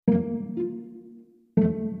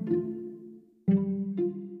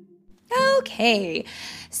Okay,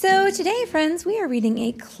 so today, friends, we are reading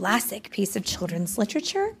a classic piece of children's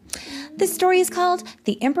literature. This story is called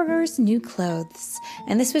The Emperor's New Clothes,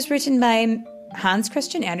 and this was written by Hans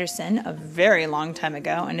Christian Andersen a very long time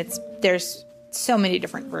ago, and there's so many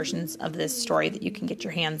different versions of this story that you can get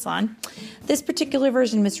your hands on. This particular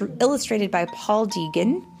version was illustrated by Paul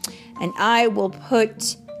Deegan, and I will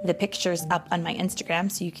put the pictures up on my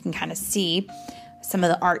Instagram so you can kind of see some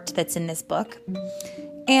of the art that's in this book.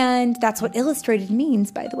 And that's what illustrated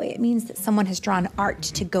means, by the way. It means that someone has drawn art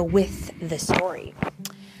to go with the story.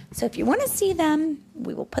 So if you want to see them,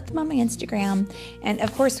 we will put them on my Instagram. And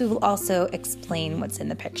of course, we will also explain what's in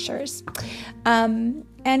the pictures.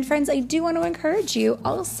 And friends, I do want to encourage you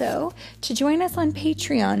also to join us on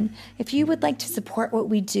Patreon. If you would like to support what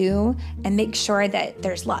we do and make sure that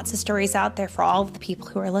there's lots of stories out there for all of the people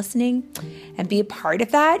who are listening and be a part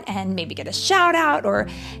of that and maybe get a shout out or,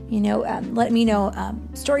 let me know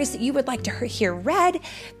stories that you would like to hear read,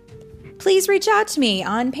 please reach out to me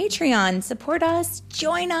on Patreon. Support us,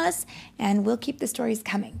 join us, and we'll keep the stories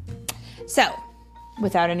coming. So,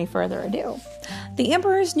 without any further ado, The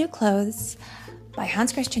Emperor's New Clothes by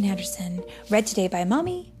Hans Christian Andersen, read today by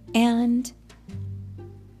Mommy and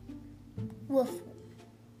Woof.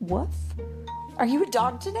 Woof? Are you a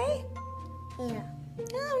dog today? Yeah.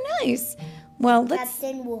 Oh, nice. Well, let's...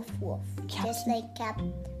 Captain Woof Woof. Captain. Just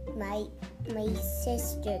like my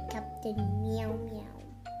sister, Captain Meow Meow.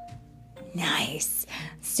 Nice.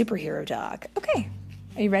 Superhero dog. Okay.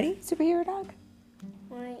 Are you ready, superhero dog?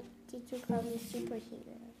 Why did you call me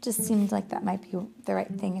superhero? Just seems like that might be the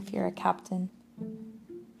right thing if you're a captain.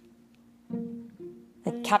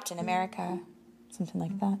 Like Captain America, something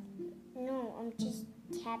like that. No, I'm just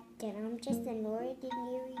Captain. I'm just an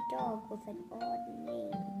ordinary dog with an odd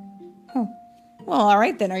name. Oh. Well, all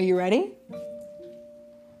right then. Are you ready?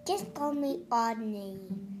 Just call me odd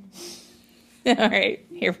name. All right,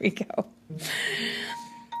 here we go.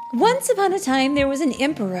 Once upon a time, there was an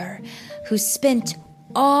emperor who spent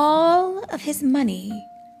all of his money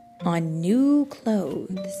on new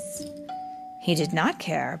clothes. He did not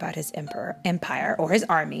care about his empire or his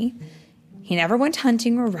army. He never went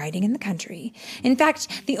hunting or riding in the country. In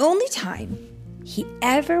fact, the only time he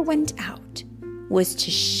ever went out was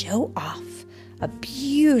to show off a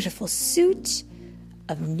beautiful suit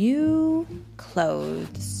of new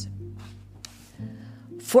clothes.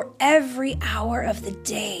 For every hour of the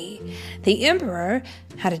day, the emperor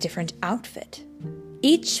had a different outfit,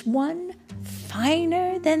 each one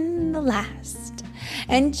finer than the last.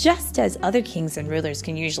 And just as other kings and rulers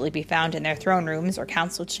can usually be found in their throne rooms or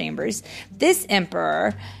council chambers, this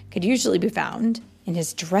emperor could usually be found in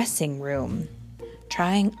his dressing room,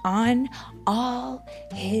 trying on all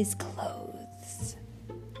his clothes.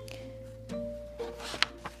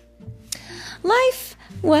 Life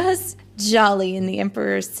was jolly in the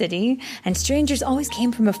emperor's city, and strangers always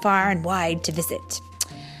came from afar and wide to visit.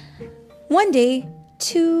 One day,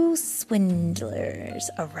 two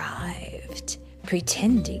swindlers arrived,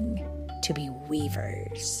 pretending to be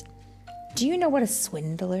weavers. Do you know what a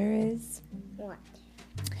swindler is? What?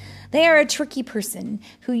 They are a tricky person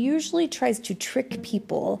who usually tries to trick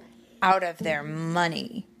people out of their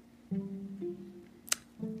money.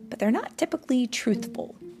 But they're not typically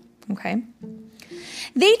truthful, okay?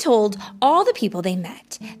 They told all the people they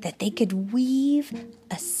met that they could weave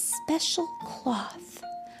a special cloth,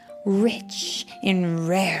 rich in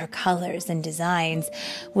rare colors and designs,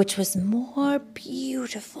 which was more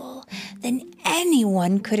beautiful than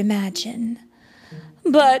anyone could imagine.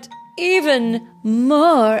 But even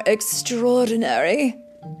more extraordinary,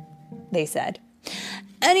 they said.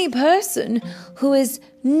 Any person who is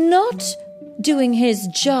not doing his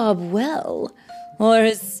job well, or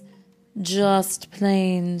is just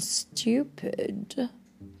plain stupid,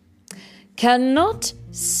 cannot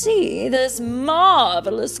see this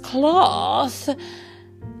marvelous cloth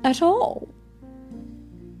at all.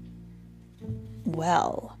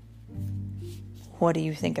 Well, what do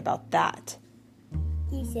you think about that?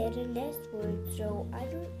 He said a last word, so I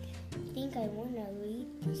don't think I want to read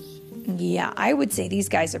this. Yeah, I would say these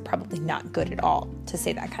guys are probably not good at all to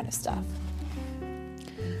say that kind of stuff.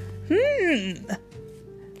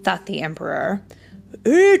 Thought the emperor.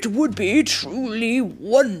 It would be truly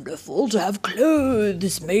wonderful to have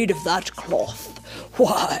clothes made of that cloth.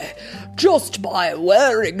 Why, just by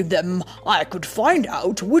wearing them, I could find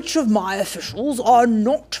out which of my officials are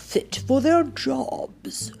not fit for their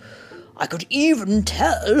jobs. I could even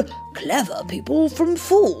tell clever people from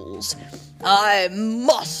fools. I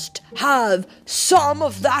must have some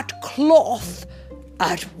of that cloth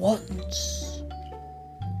at once.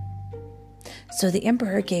 So the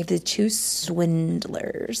emperor gave the two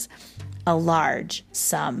swindlers a large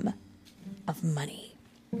sum of money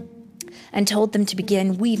and told them to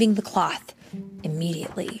begin weaving the cloth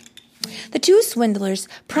immediately. The two swindlers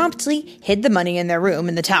promptly hid the money in their room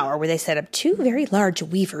in the tower, where they set up two very large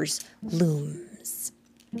weaver's looms.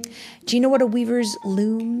 Do you know what a weaver's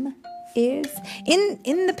loom is?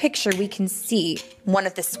 In the picture, we can see one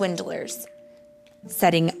of the swindlers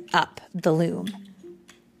setting up the loom.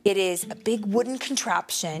 It is a big wooden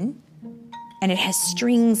contraption, and it has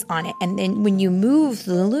strings on it. And then when you move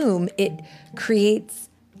the loom, it creates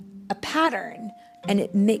a pattern, and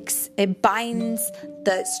it binds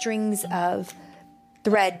the strings of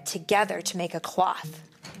thread together to make a cloth.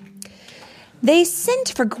 They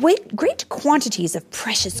sent for great quantities of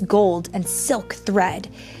precious gold and silk thread.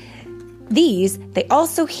 These they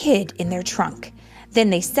also hid in their trunk. Then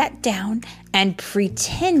they sat down and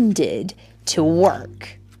pretended to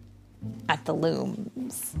work at the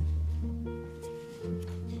looms.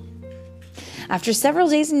 After several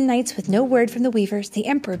days and nights with no word from the weavers, the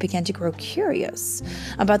emperor began to grow curious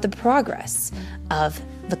about the progress of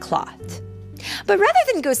the cloth. But rather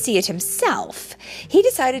than go see it himself, he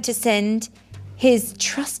decided to send his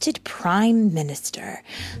trusted prime minister,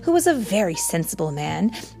 who was a very sensible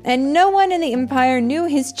man, and no one in the empire knew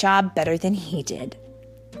his job better than he did.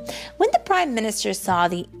 When the prime minister saw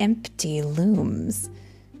the empty looms,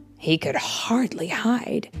 he could hardly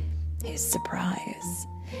hide his surprise.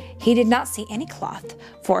 He did not see any cloth,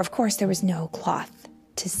 for of course there was no cloth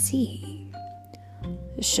to see.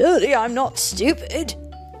 Surely I'm not stupid,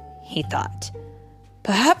 he thought.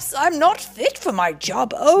 Perhaps I'm not fit for my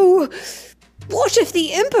job. Oh, what if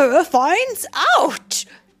the emperor finds out?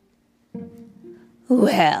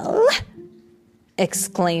 Well,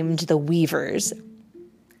 exclaimed the weavers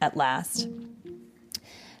at last.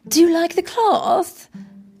 Do you like the cloth?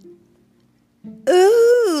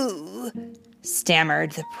 Ooh,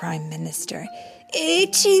 stammered the prime minister.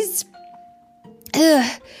 It is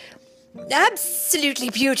absolutely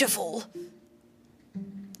beautiful.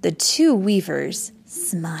 The two weavers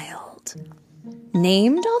smiled,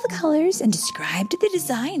 named all the colors, and described the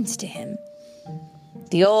designs to him.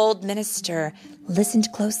 The old minister listened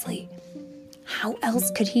closely. How else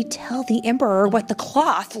could he tell the emperor what the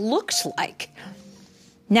cloth looked like?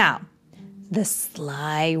 Now, the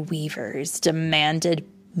sly weavers demanded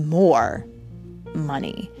more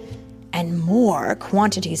money and more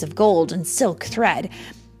quantities of gold and silk thread.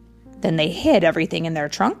 Then they hid everything in their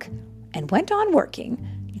trunk and went on working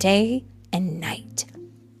day and night,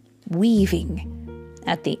 weaving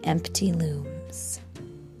at the empty looms.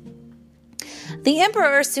 The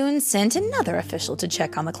emperor soon sent another official to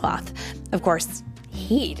check on the cloth. Of course,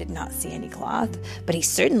 he did not see any cloth, but he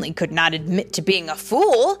certainly could not admit to being a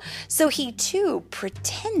fool, so he too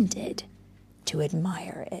pretended to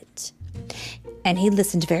admire it. And he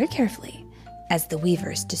listened very carefully as the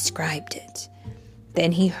weavers described it.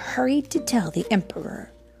 Then he hurried to tell the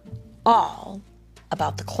emperor all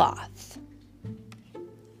about the cloth.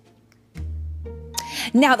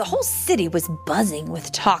 Now the whole city was buzzing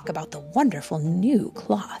with talk about the wonderful new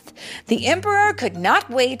cloth. The emperor could not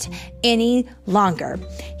wait any longer.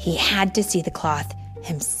 He had to see the cloth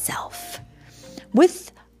himself.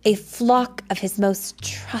 With a flock of his most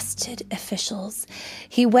trusted officials,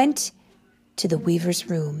 he went to the weaver's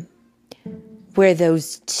room, where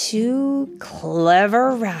those two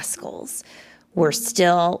clever rascals were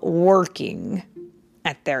still working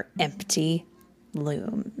at their empty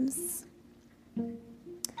looms.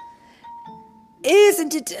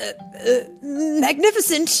 Isn't it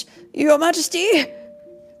magnificent, Your Majesty?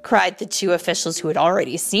 Cried the two officials who had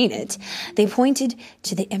already seen it. They pointed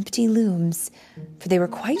to the empty looms, for they were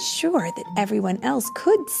quite sure that everyone else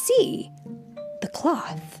could see the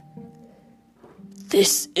cloth.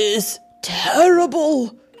 This is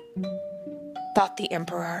terrible, thought the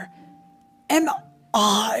emperor. Am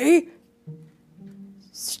I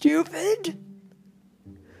stupid?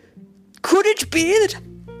 Could it be that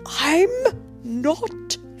I'm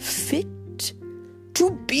not fit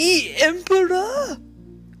to be emperor?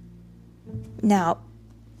 Now,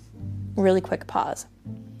 really quick pause.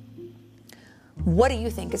 What do you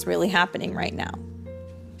think is really happening right now?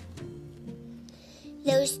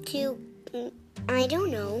 Those two, I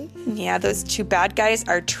don't know. Yeah, those two bad guys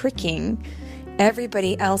are tricking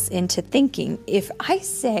everybody else into thinking, if I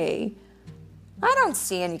say, I don't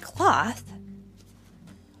see any cloth,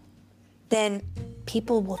 then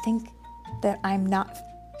people will think that I'm not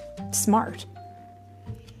smart,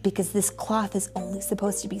 because this cloth is only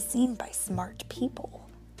supposed to be seen by smart people.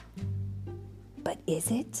 But is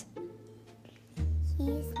it?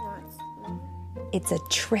 He's not smart. It's a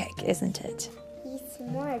trick, isn't it?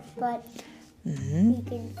 smart, but he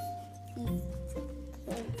can't see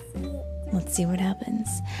it. Let's see what happens.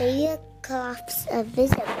 The cloths are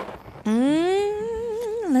visible.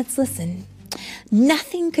 Let's listen.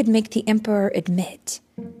 Nothing could make the emperor admit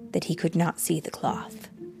that he could not see the cloth.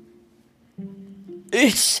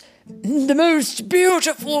 It's the most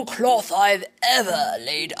beautiful cloth I've ever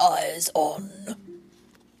laid eyes on,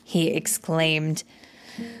 he exclaimed.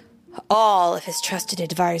 All of his trusted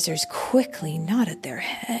advisors quickly nodded their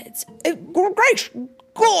heads. Great,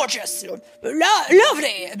 gorgeous,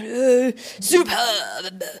 lovely,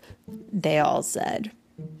 superb, they all said.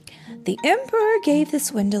 The emperor gave the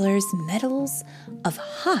swindlers medals of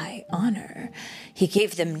high honor. He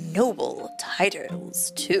gave them noble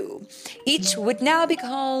titles, too. Each would now be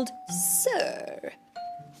called Sir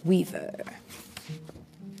Weaver.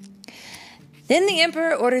 Then the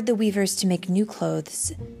emperor ordered the weavers to make new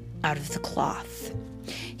clothes out of the cloth.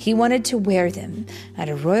 He wanted to wear them at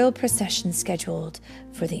a royal procession scheduled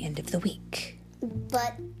for the end of the week.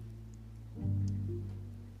 But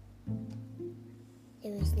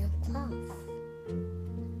there was no cloth.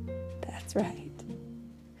 That's right.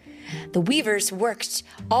 The weavers worked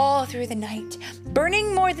all through the night,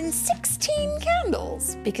 burning more than 16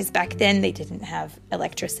 candles, because back then they didn't have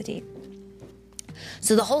electricity.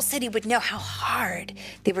 So the whole city would know how hard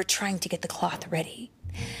they were trying to get the cloth ready.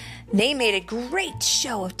 They made a great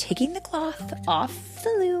show of taking the cloth off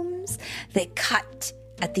the looms. They cut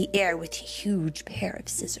at the air with a huge pair of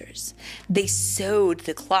scissors. They sewed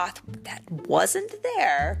the cloth that wasn't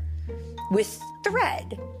there with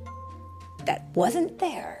thread that wasn't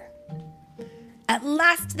there. At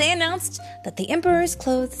last they announced that the emperor's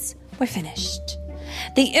clothes were finished.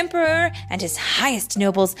 The emperor and his highest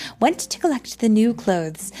nobles went to collect the new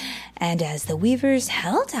clothes, and as the weavers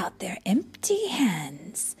held out their empty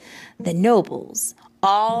hands, the nobles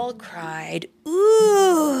all cried,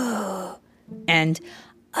 "Ooh!" and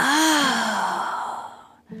 "Ah!"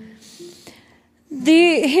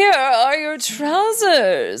 "Here are your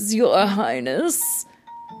trousers, your highness,"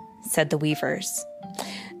 said the weavers.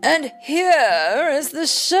 "And here is the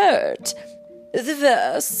shirt, the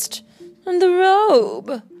vest, and the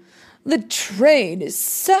robe. The train is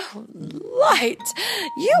so light,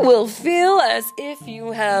 you will feel as if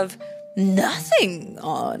you have nothing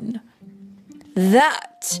on.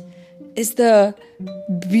 That is the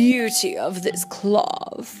beauty of this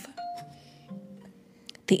cloth."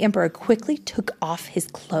 The emperor quickly took off his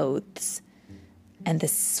clothes, and the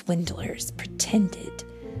swindlers pretended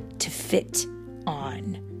to fit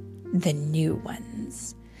on the new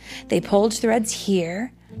ones. They pulled threads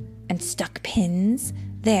here and stuck pins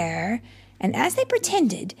there, and as they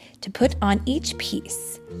pretended to put on each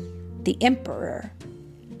piece, the emperor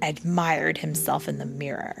admired himself in the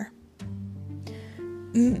mirror.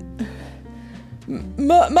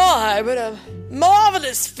 My, what a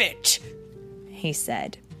marvelous fit, he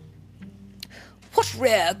said. "What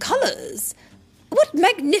rare colors! What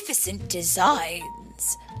magnificent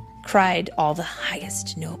designs!" cried all the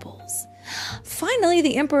highest nobles. Finally,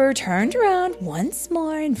 the emperor turned around once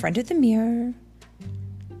more in front of the mirror.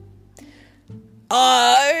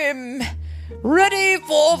 "I'm ready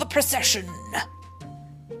for the procession,"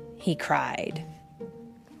 he cried.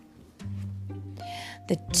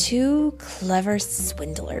 The two clever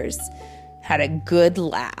swindlers had a good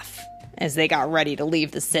laugh as they got ready to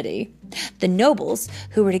leave the city. The nobles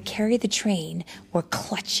who were to carry the train were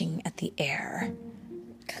clutching at the air.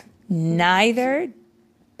 Neither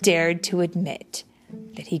dared to admit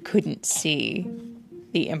that he couldn't see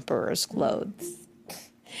the emperor's clothes.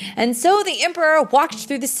 And so the emperor walked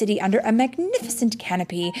through the city under a magnificent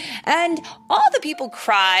canopy, and all the people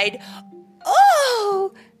cried,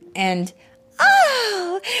 "Oh!" and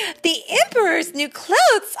 "Oh! The emperor's new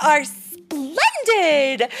clothes are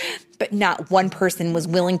splendid!" But not one person was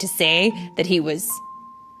willing to say that he was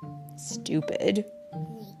stupid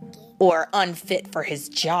or unfit for his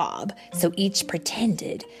job, so each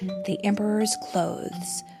pretended the emperor's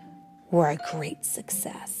clothes were a great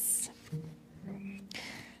success.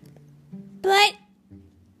 "But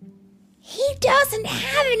he doesn't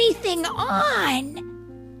have anything on,"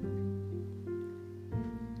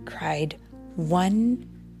 cried one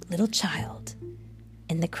little child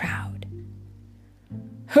in the crowd.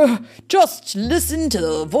 "Just listen to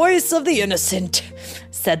the voice of the innocent,"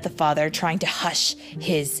 said the father, trying to hush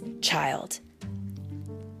his child.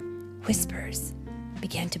 Whispers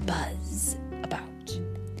began to buzz about.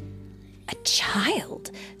 "A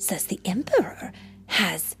child says the emperor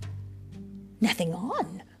has nothing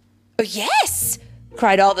on." "Oh, yes,"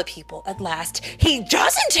 cried all the people at last. "He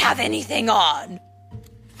doesn't have anything on."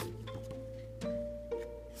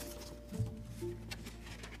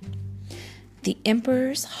 the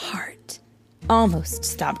emperor's heart almost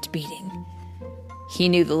stopped beating. He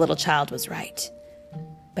knew the little child was right,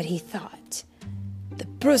 but he thought, the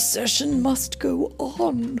procession must go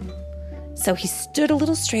on. So he stood a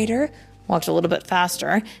little straighter, walked a little bit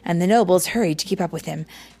faster, and the nobles hurried to keep up with him,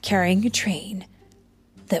 carrying a train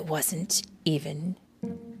that wasn't even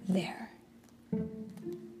there.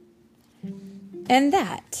 And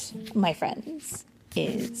that, my friends,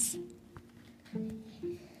 is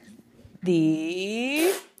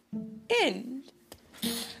the end.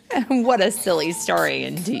 What a silly story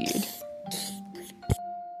indeed.